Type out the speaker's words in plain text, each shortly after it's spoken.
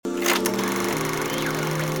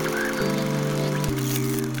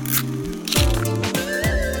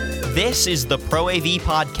This is the ProAV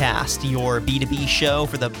Podcast, your B2B show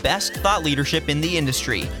for the best thought leadership in the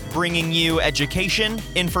industry, bringing you education,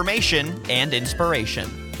 information, and inspiration,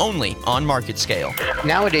 only on Market Scale.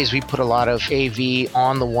 Nowadays, we put a lot of AV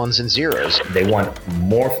on the ones and zeros. They want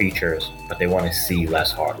more features, but they want to see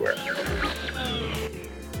less hardware.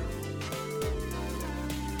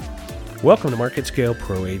 Welcome to Market Scale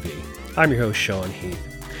Pro AV. I'm your host, Sean Heath.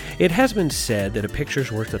 It has been said that a picture's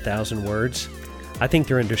worth 1,000 words. I think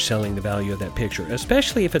they're underselling the value of that picture,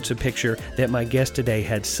 especially if it's a picture that my guest today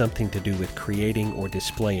had something to do with creating or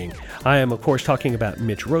displaying. I am, of course, talking about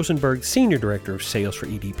Mitch Rosenberg, Senior Director of Sales for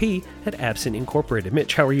EDP at Absent Incorporated.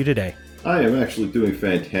 Mitch, how are you today? I am actually doing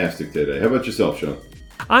fantastic today. How about yourself, Sean?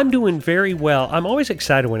 I'm doing very well. I'm always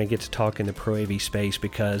excited when I get to talk in the Pro AV space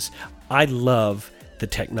because I love the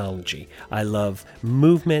technology. I love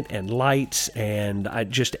movement and lights and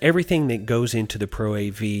just everything that goes into the Pro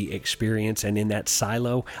AV experience, and in that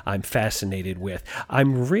silo, I'm fascinated with.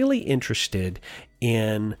 I'm really interested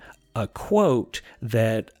in a quote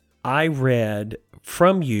that I read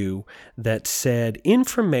from you that said,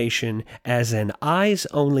 information as an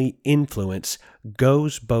eyes-only influence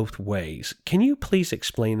goes both ways. Can you please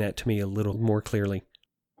explain that to me a little more clearly?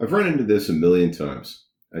 I've run into this a million times.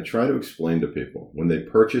 I try to explain to people when they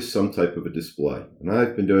purchase some type of a display, and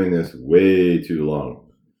I've been doing this way too long.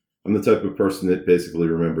 I'm the type of person that basically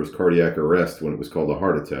remembers cardiac arrest when it was called a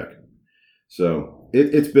heart attack. So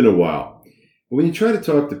it's been a while. When you try to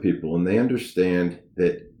talk to people and they understand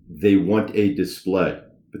that they want a display,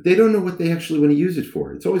 but they don't know what they actually want to use it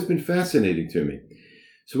for, it's always been fascinating to me.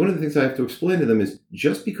 So one of the things I have to explain to them is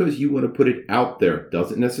just because you want to put it out there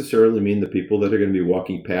doesn't necessarily mean the people that are going to be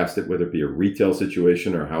walking past it, whether it be a retail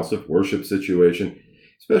situation or a house of worship situation,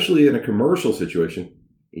 especially in a commercial situation,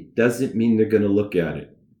 it doesn't mean they're going to look at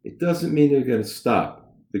it. It doesn't mean they're going to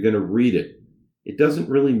stop. They're going to read it. It doesn't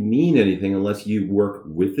really mean anything unless you work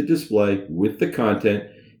with the display, with the content,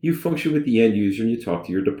 you function with the end user, and you talk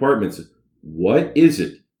to your departments. What is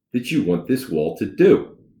it that you want this wall to do?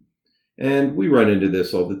 And we run into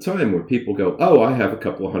this all the time where people go, oh, I have a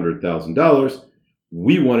couple of $100,000.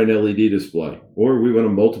 We want an LED display, or we want a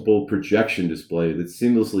multiple projection display that's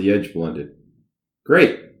seamlessly edge blended.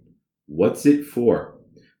 Great. What's it for?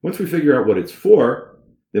 Once we figure out what it's for,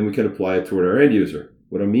 then we can apply it toward our end user.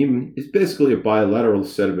 What I mean is basically a bilateral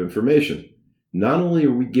set of information. Not only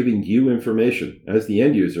are we giving you information as the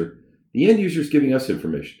end user is giving us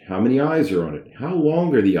information. How many eyes are on it? How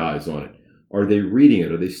long are the eyes on it? Are they reading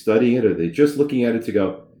it? Are they studying it? Are they just looking at it to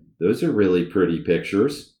go, those are really pretty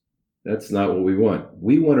pictures? That's not what we want.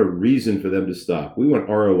 We want a reason for them to stop. We want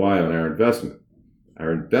ROI on our investment.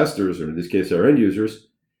 Our investors, or in this case our end users,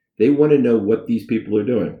 they want to know what these people are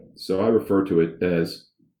doing. So I refer to it as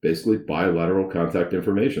basically bilateral contact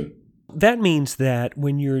information. That means that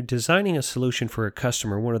when you're designing a solution for a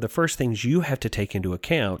customer, one of the first things you have to take into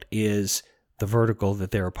account is the vertical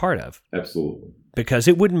that they're a part of. Absolutely. Because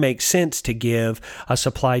it wouldn't make sense to give a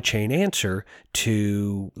supply chain answer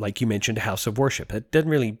to, like you mentioned, a house of worship. It doesn't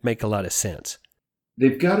really make a lot of sense.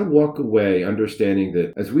 They've got to walk away understanding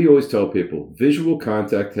that, as we always tell people, visual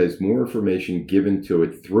contact has more information given to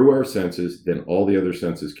it through our senses than all the other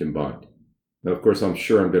senses combined. Now, of course, I'm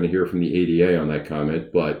sure I'm going to hear from the ADA on that comment,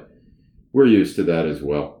 but we're used to that as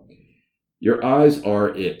well. Your eyes are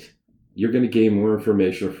it. You're going to gain more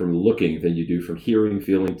information from looking than you do from hearing,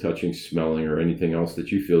 feeling, touching, smelling, or anything else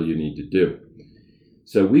that you feel you need to do.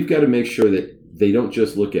 So we've got to make sure that they don't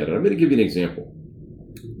just look at it. I'm going to give you an example.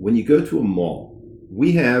 When you go to a mall,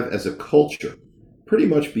 we have, as a culture, pretty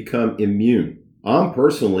much become immune. I'm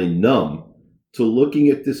personally numb to looking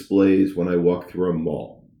at displays when I walk through a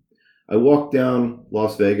mall. I walk down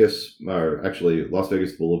Las Vegas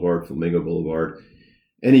Boulevard, Flamingo Boulevard,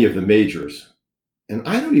 any of the majors. And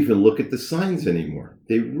I don't even look at the signs anymore.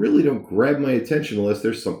 They really don't grab my attention unless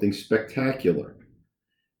there's something spectacular.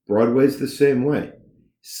 Broadway's the same way.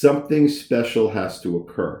 Something special has to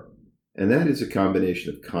occur. And that is a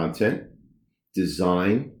combination of content,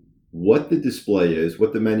 design, what the display is,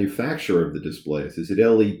 what the manufacturer of the display is. Is it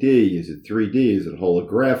LED? Is it 3D? Is it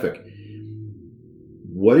holographic?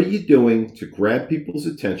 What are you doing to grab people's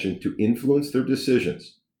attention to influence their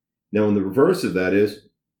decisions? Now, in the reverse of that is,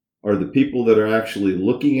 are the people that are actually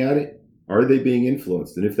looking at it, are they being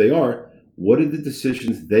influenced? And if they are, what are the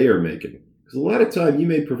decisions they are making? Because a lot of time you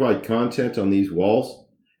may provide content on these walls,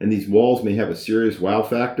 and these walls may have a serious wow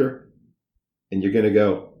factor, and you're going to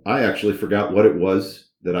go, I actually forgot what it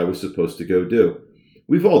was that I was supposed to go do.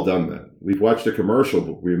 We've all done that. We've watched a commercial,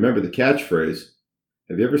 but we remember the catchphrase.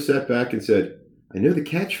 Have you ever sat back and said, I know the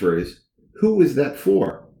catchphrase, who is that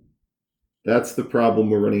for? That's the problem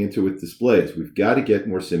we're running into with displays. We've got to get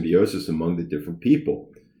more symbiosis among the different people.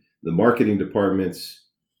 The marketing departments,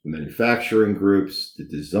 the manufacturing groups, the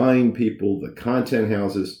design people, the content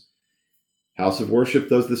houses. House of Worship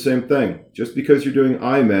does the same thing. Just because you're doing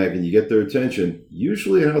iMag and you get their attention,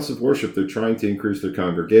 usually in House of Worship, they're trying to increase their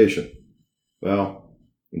congregation. Well,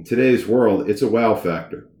 in today's world, it's a wow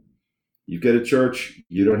factor. You get a church,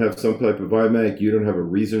 you don't have some type of iMag, you don't have a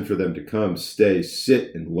reason for them to come, stay,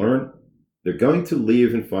 sit, and learn. They're going to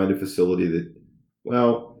leave and find a facility that,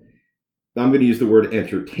 well, I'm going to use the word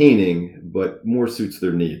entertaining, but more suits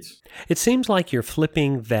their needs. It seems like you're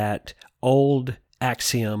flipping that old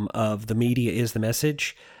axiom of the media is the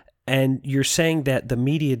message, and you're saying that the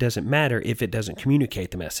media doesn't matter if it doesn't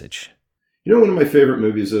communicate the message. You know, one of my favorite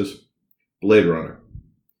movies is Blade Runner.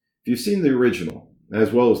 If you've seen the original,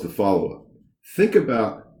 as well as the follow-up, think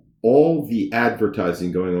about all the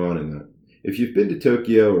advertising going on in that. If you've been to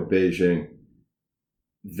Tokyo or Beijing,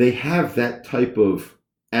 they have that type of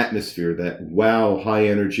atmosphere, that wow, high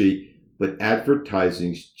energy, but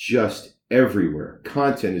advertising's just everywhere.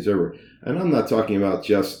 Content is everywhere. And I'm not talking about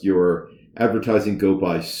just your advertising, go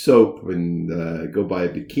buy soap and go buy a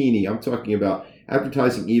bikini. I'm talking about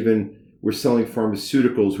advertising even, we're selling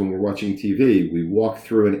pharmaceuticals when we're watching TV. We walk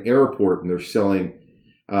through an airport and they're selling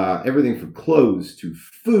everything from clothes to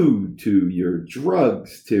food to your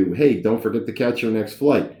drugs to, hey, don't forget to catch your next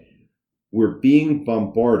flight. We're being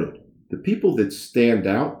bombarded. The people that stand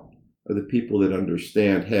out are the people that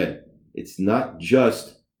understand, hey, it's not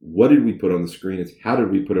just what did we put on the screen, it's how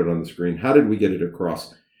did we put it on the screen, how did we get it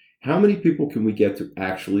across, how many people can we get to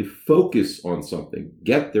actually focus on something,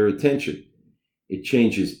 get their attention. It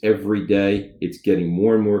changes every day, it's getting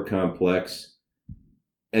more and more complex,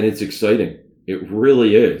 and it's exciting. It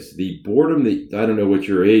really is. The boredom that, I don't know what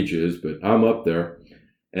your age is, but I'm up there,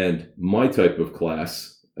 and my type of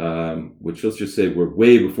class, which let's just say we're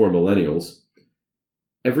way before millennials,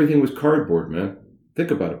 everything was cardboard, man. Think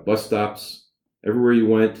about it. Bus stops, everywhere you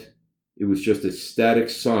went, it was just a static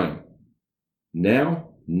sign. Now,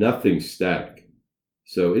 nothing's static.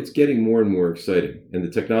 So it's getting more and more exciting. And the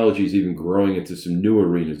technology is even growing into some new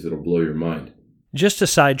arenas that'll blow your mind. Just to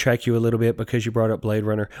sidetrack you a little bit because you brought up Blade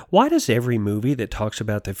Runner, why does every movie that talks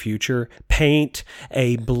about the future paint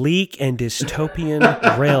a bleak and dystopian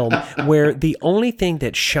realm where the only thing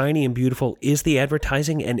that's shiny and beautiful is the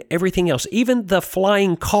advertising and everything else, even the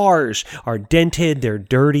flying cars, are dented, they're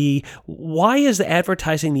dirty? Why is the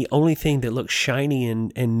advertising the only thing that looks shiny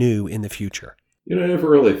and new in the future? You know, I never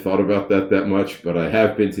really thought about that much, but I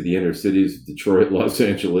have been to the inner cities, Detroit, Los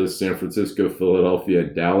Angeles, San Francisco, Philadelphia,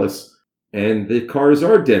 and Dallas. And the cars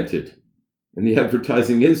are dented. And the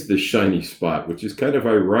advertising is the shiny spot, which is kind of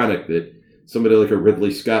ironic that somebody like a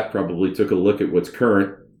Ridley Scott probably took a look at what's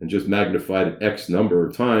current and just magnified it X number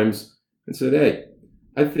of times and said, hey,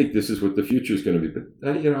 I think this is what the future is going to be.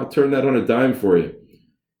 But, I'll turn that on a dime for you.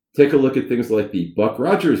 Take a look at things like the Buck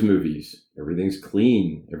Rogers movies. Everything's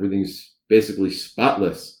clean. Everything's basically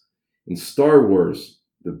spotless. In Star Wars,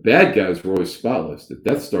 the bad guys were always spotless. The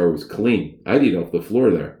Death Star was clean. I'd eat off the floor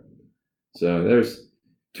there. So there's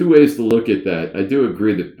two ways to look at that. I do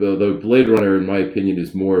agree that the Blade Runner, in my opinion,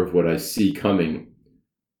 is more of what I see coming.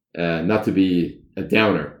 Not to be a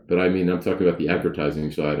downer, but I mean, I'm talking about the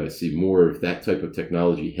advertising side. I see more of that type of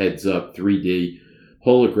technology, heads up, 3D,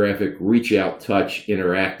 holographic, reach out, touch,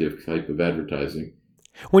 interactive type of advertising.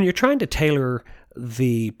 When you're trying to tailor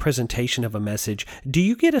the presentation of a message, do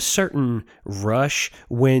you get a certain rush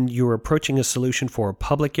when you're approaching a solution for a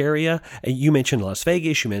public area? You mentioned Las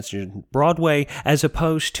Vegas, you mentioned Broadway, as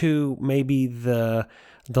opposed to maybe the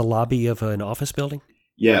lobby of an office building?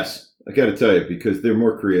 Yes, I got to tell you, because they're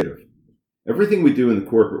more creative. Everything we do in the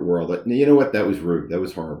corporate world, you know what? That was rude. That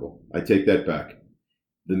was horrible. I take that back.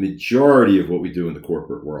 The majority of what we do in the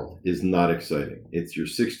corporate world is not exciting. It's your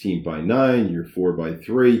 16:9, your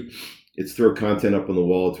 4:3. It's throw content up on the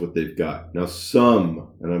wall. It's what they've got. Now,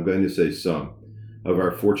 some, and I'm going to say some, of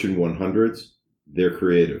our Fortune 100s, they're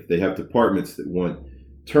creative. They have departments that want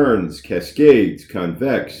turns, cascades,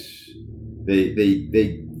 convex. They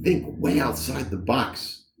think way outside the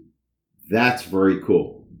box. That's very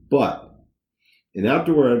cool. But in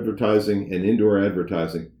outdoor advertising and indoor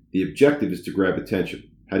advertising, the objective is to grab attention.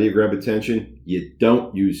 How do you grab attention? You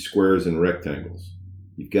don't use squares and rectangles.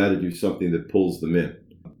 You've got to do something that pulls them in.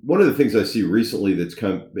 One of the things I see recently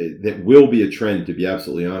that will be a trend, to be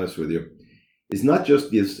absolutely honest with you, is not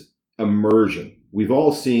just this immersion. We've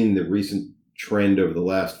all seen the recent trend over the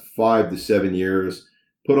last 5 to 7 years.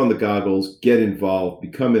 Put on the goggles, get involved,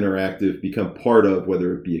 become interactive, become part of,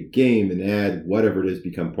 whether it be a game, an ad, whatever it is,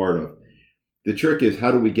 become part of. The trick is,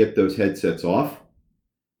 how do we get those headsets off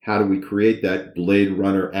How do we create that Blade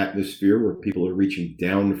Runner atmosphere where people are reaching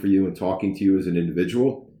down for you and talking to you as an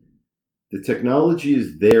individual? The technology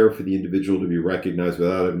is there for the individual to be recognized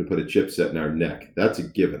without having to put a chipset in our neck. That's a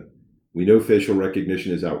given. We know facial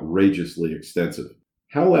recognition is outrageously extensive.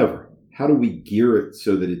 However, how do we gear it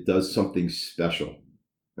so that it does something special?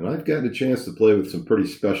 And I've gotten a chance to play with some pretty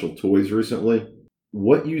special toys recently.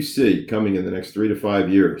 What you see coming in the next 3 to 5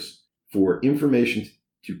 years for information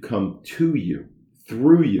to come to you,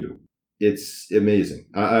 through you, it's amazing.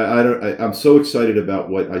 I'm so excited about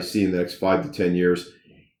what I see in the next 5 to 10 years.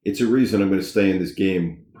 It's a reason I'm going to stay in this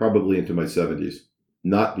game probably into my 70s,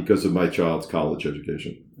 not because of my child's college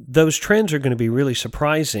education. Those trends are going to be really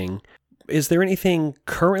surprising. Is there anything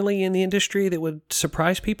currently in the industry that would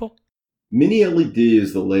surprise people? Mini LED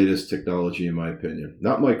is the latest technology, in my opinion.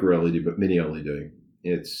 Not micro LED, but mini LED.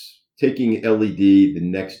 It's taking LED the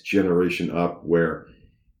next generation up, where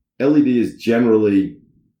LED is generally,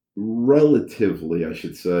 relatively, I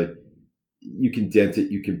should say, you can dent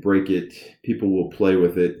it, you can break it, people will play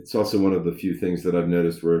with it. It's also one of the few things that I've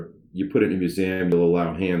noticed where you put it in a museum, you'll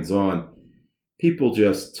allow hands-on. People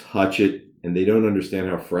just touch it, and they don't understand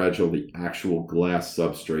how fragile the actual glass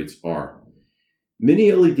substrates are.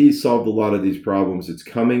 Mini LED solved a lot of these problems. It's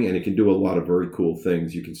coming, and it can do a lot of very cool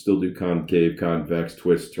things. You can still do concave, convex,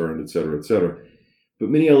 twist, turn, etc., etc. But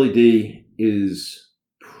Mini LED is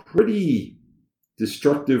pretty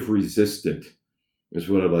destructive resistant, is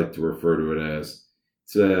what I'd like to refer to it as.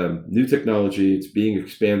 It's a new technology. It's being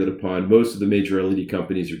expanded upon. Most of the major LED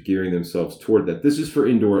companies are gearing themselves toward that. This is for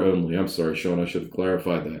indoor only. I'm sorry, Sean, I should have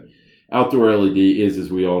clarified that. Outdoor LED is,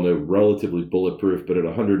 as we all know, relatively bulletproof, but at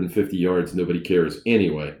 150 yards, nobody cares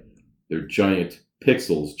anyway. They're giant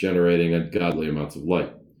pixels generating ungodly amounts of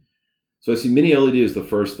light. So I see Mini LED as the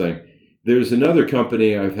first thing. There's another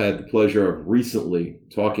company I've had the pleasure of recently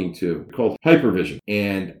talking to called Hypervision,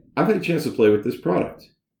 and I've had a chance to play with this product.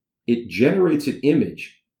 It generates an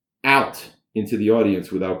image out into the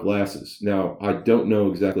audience without glasses. Now, I don't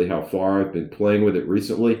know exactly how far. I've been playing with it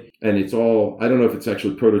recently, and it's all, I don't know if it's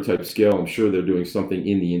actually prototype scale. I'm sure they're doing something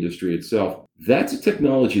in the industry itself. That's a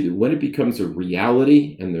technology that when it becomes a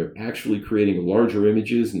reality and they're actually creating larger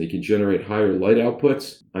images and they can generate higher light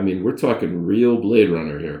outputs, I mean, we're talking real Blade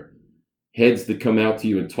Runner here. Heads that come out to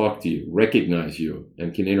you and talk to you, recognize you,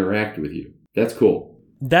 and can interact with you. That's cool.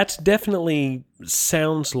 That's definitely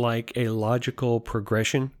sounds like a logical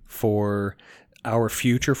progression for our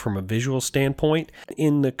future from a visual standpoint.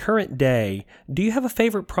 In the current day, do you have a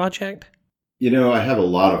favorite project? You know, I have a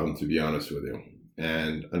lot of them, to be honest with you.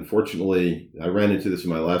 And unfortunately, I ran into this in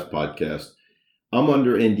my last podcast. I'm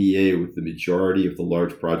under NDA with the majority of the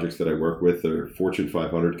large projects that I work with. They're Fortune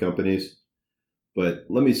 500 companies. But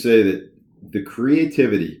let me say that the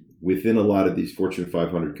creativity within a lot of these Fortune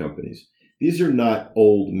 500 companies, these are not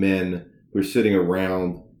old men who are sitting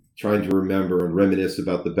around trying to remember and reminisce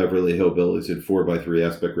about the Beverly Hillbillies in 4:3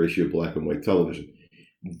 aspect ratio black and white television.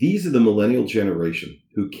 These are the millennial generation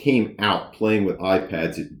who came out playing with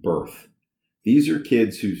iPads at birth. These are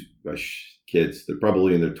kids they're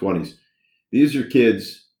probably in their 20s. These are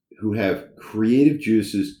kids who have creative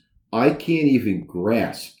juices I can't even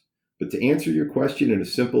grasp. But to answer your question in a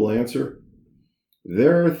simple answer,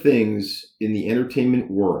 there are things in the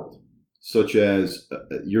entertainment world, such as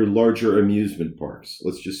your larger amusement parks.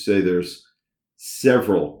 Let's just say there's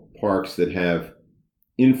several parks that have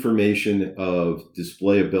information of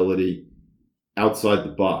displayability outside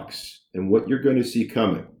the box. And what you're going to see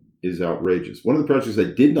coming is outrageous. One of the projects I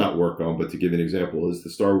did not work on, but to give you an example, is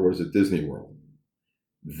the Star Wars at Disney World.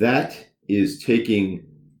 That is taking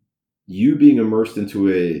you being immersed into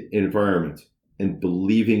an environment and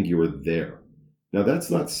believing you're there. Now,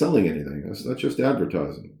 that's not selling anything. That's not just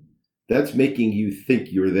advertising. That's making you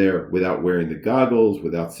think you're there without wearing the goggles,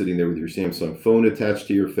 without sitting there with your Samsung phone attached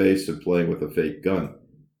to your face and playing with a fake gun.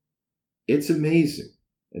 It's amazing.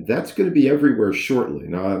 And that's going to be everywhere shortly.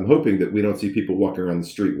 Now, I'm hoping that we don't see people walking around the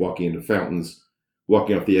street, walking into fountains,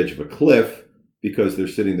 walking off the edge of a cliff because they're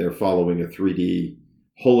sitting there following a 3D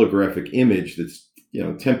holographic image that's,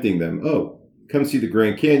 tempting them. Oh, come see the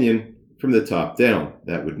Grand Canyon from the top down.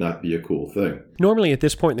 That would not be a cool thing. Normally at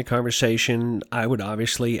this point in the conversation, I would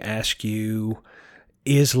obviously ask you,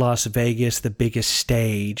 is Las Vegas the biggest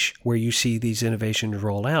stage where you see these innovations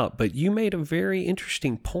roll out? But you made a very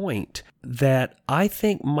interesting point that I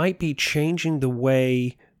think might be changing the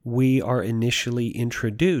way we are initially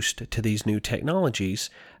introduced to these new technologies,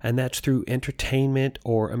 and that's through entertainment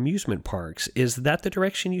or amusement parks. Is that the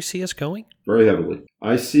direction you see us going? Very heavily.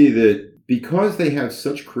 I see that because they have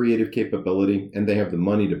such creative capability and they have the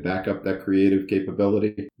money to back up that creative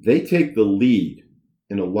capability, they take the lead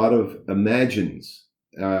in a lot of imagines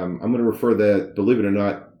I'm going to refer that, believe it or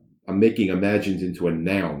not, I'm making imagines into a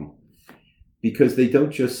noun, because they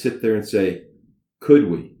don't just sit there and say, could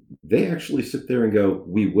we? They actually sit there and go,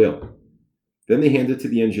 we will. Then they hand it to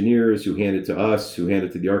the engineers, who hand it to us, who hand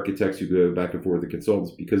it to the architects, who go back and forth with the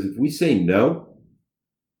consultants. Because if we say no,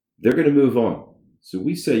 they're going to move on. So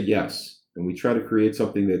we say yes, and we try to create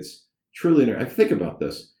something that's truly. I think about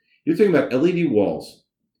this. You're talking about LED walls.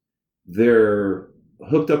 They're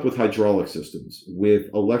hooked up with hydraulic systems,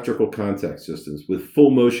 with electrical contact systems, with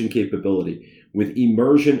full motion capability, with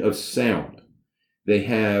immersion of sound. They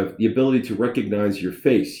have the ability to recognize your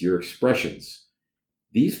face, your expressions.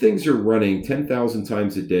 These things are running 10,000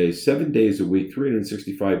 times a day, 7 days a week,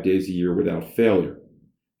 365 days a year without failure.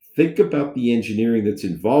 Think about the engineering that's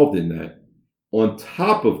involved in that, on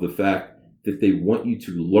top of the fact that they want you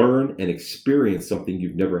to learn and experience something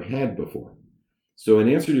you've never had before. So in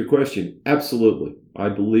answer to your question, absolutely. I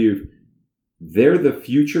believe they're the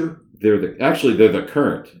future. They're the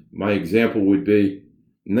current. My example would be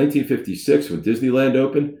in 1956, when Disneyland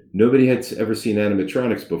opened, nobody had ever seen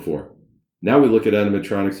animatronics before. Now we look at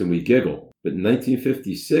animatronics and we giggle. But in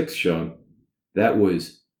 1956, Sean, that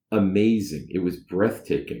was amazing. It was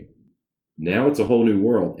breathtaking. Now it's a whole new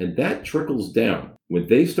world. And that trickles down. When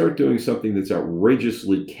they start doing something that's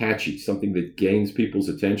outrageously catchy, something that gains people's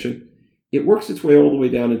attention, it works its way all the way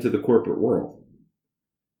down into the corporate world.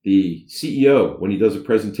 The CEO, when he does a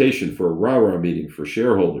presentation for a rah-rah meeting for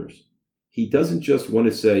shareholders, he doesn't just want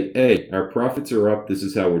to say, hey, our profits are up, this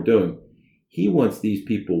is how we're doing. He wants these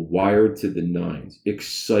people wired to the nines,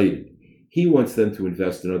 excited. He wants them to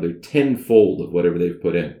invest another tenfold of whatever they've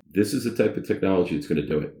put in. This is the type of technology that's going to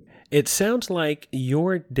do it. It sounds like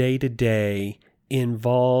your day-to-day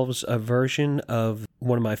involves a version of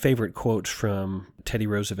one of my favorite quotes from Teddy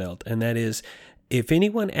Roosevelt, and that is, if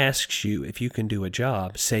anyone asks you if you can do a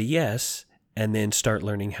job, say yes, and then start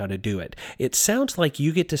learning how to do it. It sounds like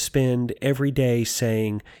you get to spend every day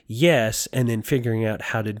saying yes and then figuring out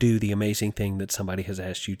how to do the amazing thing that somebody has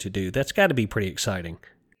asked you to do. That's got to be pretty exciting.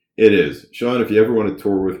 It is. Sean, if you ever want to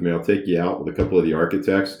tour with me, I'll take you out with a couple of the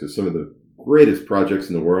architects, because some of the greatest projects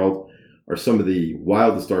in the world are some of the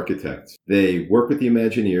wildest architects. They work with the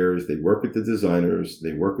Imagineers, they work with the designers,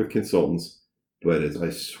 they work with consultants, but as I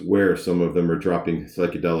swear some of them are dropping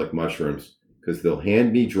psychedelic mushrooms, because they'll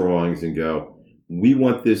hand me drawings and go, we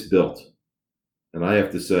want this built. And I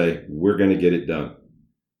have to say, we're going to get it done.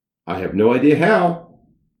 I have no idea how,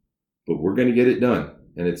 but we're going to get it done.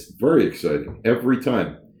 And it's very exciting every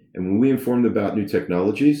time. And when we inform them about new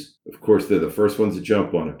technologies, of course, they're the first ones to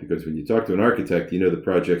jump on it, because when you talk to an architect, you know the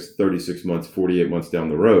project's 36 months, 48 months down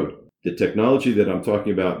the road. The technology that I'm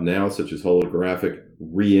talking about now, such as holographic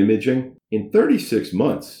re-imaging, in 36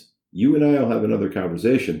 months, you and I will have another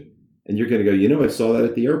conversation. And you're going to go, I saw that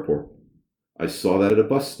at the airport. I saw that at a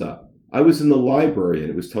bus stop. I was in the library and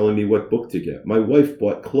it was telling me what book to get. My wife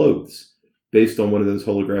bought clothes based on one of those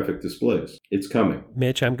holographic displays. It's coming.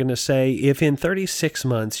 Mitch, I'm going to say, if in 36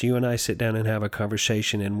 months you and I sit down and have a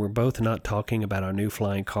conversation and we're both not talking about our new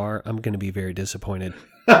flying car, I'm going to be very disappointed.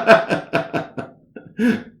 I'd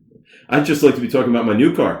just like to be talking about my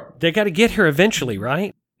new car. They got to get here eventually,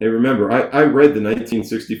 right? Hey, remember, I read the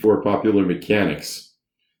 1964 Popular Mechanics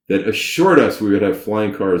that assured us we would have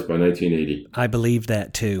flying cars by 1980. I believe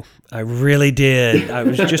that too. I really did. I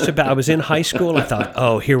was in high school. I thought,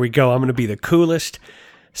 oh, here we go. I'm going to be the coolest.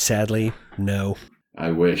 Sadly, no.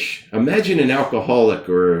 I wish. Imagine an alcoholic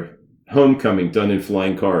or homecoming done in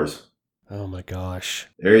flying cars. Oh my gosh.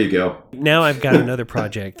 There you go. Now I've got another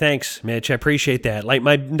project. Thanks, Mitch. I appreciate that. Like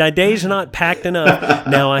my day's not packed enough.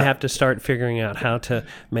 Now I have to start figuring out how to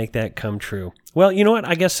make that come true. Well, you know what?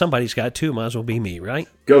 I guess somebody's got to. Might as well be me, right?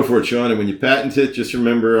 Go for it, Sean. And when you patent it, just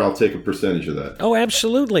remember I'll take a percentage of that. Oh,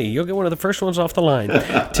 absolutely. You'll get one of the first ones off the line.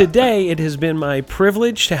 Today, it has been my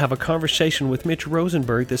privilege to have a conversation with Mitch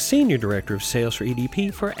Rosenberg, the Senior Director of Sales for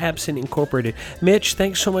EDP for Absent Incorporated. Mitch,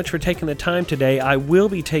 thanks so much for taking the time today. I will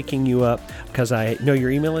be taking you up, because I know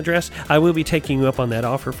your email address, I will be taking you up on that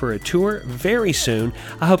offer for a tour very soon.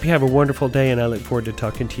 I hope you have a wonderful day, and I look forward to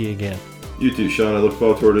talking to you again. You too, Sean. I look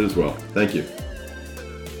forward to it as well. Thank you.